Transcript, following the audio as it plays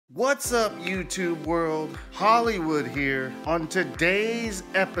What's up, YouTube world? Hollywood here on today's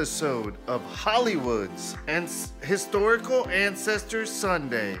episode of Hollywood's Historical Ancestor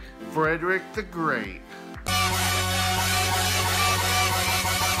Sunday. Frederick the Great.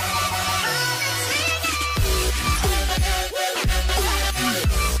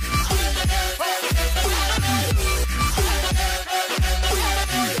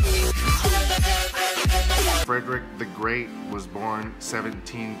 Frederick the Great was born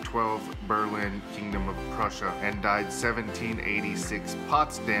 1712 Berlin, Kingdom of Prussia, and died 1786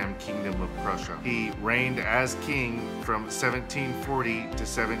 Potsdam, Kingdom of Prussia. He reigned as king from 1740 to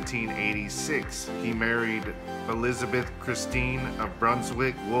 1786. He married Elizabeth Christine of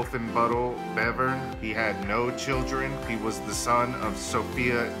Brunswick, Wolfenbüttel, Bevern. He had no children. He was the son of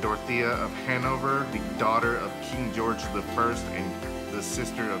Sophia Dorothea of Hanover, the daughter of King George I and the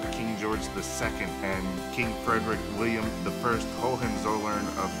sister of King George II and King Frederick William I Hohenzollern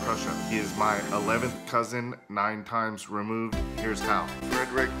of Prussia. He is my 11th cousin, 9 times removed. Here's how.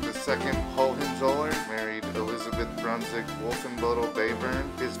 Frederick II Hohenzollern married Elizabeth Brunswick Wolfenbüttel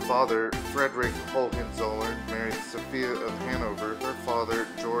Bevern. His father, Frederick Hohenzollern, married Sophia of Hanover. Her father,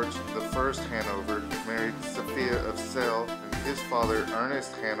 George I Hanover, married Sophia of Celle. His father,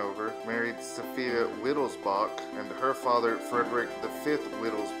 Ernest Hanover, married Sophia Wittelsbach, and her father, Frederick V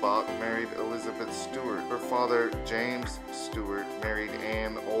Wittelsbach, married Elizabeth Stuart. Her father, James Stuart, married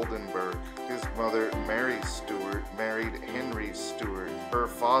Anne Oldenburg. His mother, Mary Stuart, married Henry Stuart. Her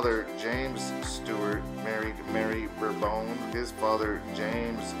father, James Stuart, married Mary Bourbon. His father,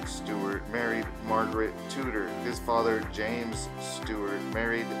 James Stuart, married Margaret Tudor. His father, James Stuart,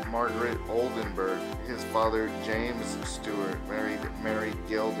 married Margaret Oldenburg. His father, James Stuart, married Mary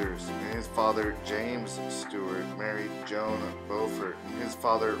Gelders. His father, James Stuart, married Joan Beaufort. His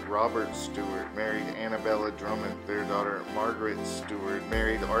father, Robert Stuart, married Annabella Drummond. Their daughter, Margaret Stuart,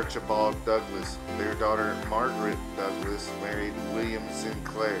 married Archibald Douglas. Their daughter, Margaret Douglas, married William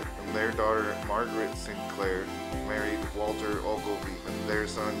Sinclair. And their daughter, Margaret Sinclair, married Walter Ogilvie. And their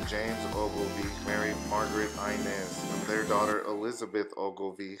son, James Ogilvie, married Margaret Inez. And their daughter, Elizabeth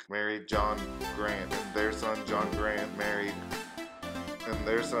Ogilvie, married John Grant. And their son, John Grant,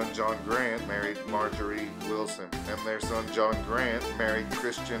 married Marjorie Wilson. And their son John Grant married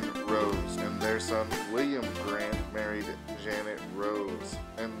Christian Rose. And their son William Grant married Janet Rose.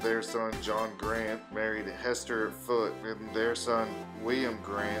 And their son John Grant married Hester Foote. And their son William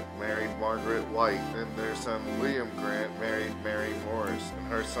Grant married Margaret White. And their son William Grant married Mary Morris. And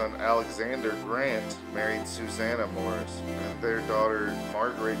her son Alexander Grant married Susanna Morris. And their daughter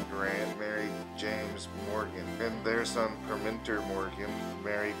Margaret Grant married James Morgan. And their son Perminter Morgan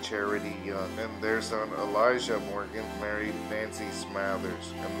married Charity Young. And their son Elijah Morgan married Nancy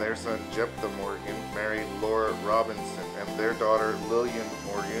Smathers. And their son Jephthah Morgan married Laura Robinson. And their daughter Lillian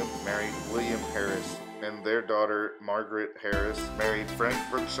Morgan married William Harris. And their daughter Margaret Harris married Frank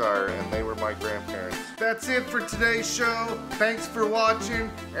Brookshire, and they were my grandparents. That's it for today's show. Thanks for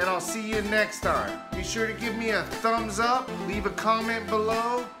watching, and I'll see you next time. Be sure to give me a thumbs up, leave a comment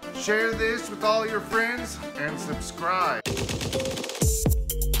below, share this with all your friends, and subscribe.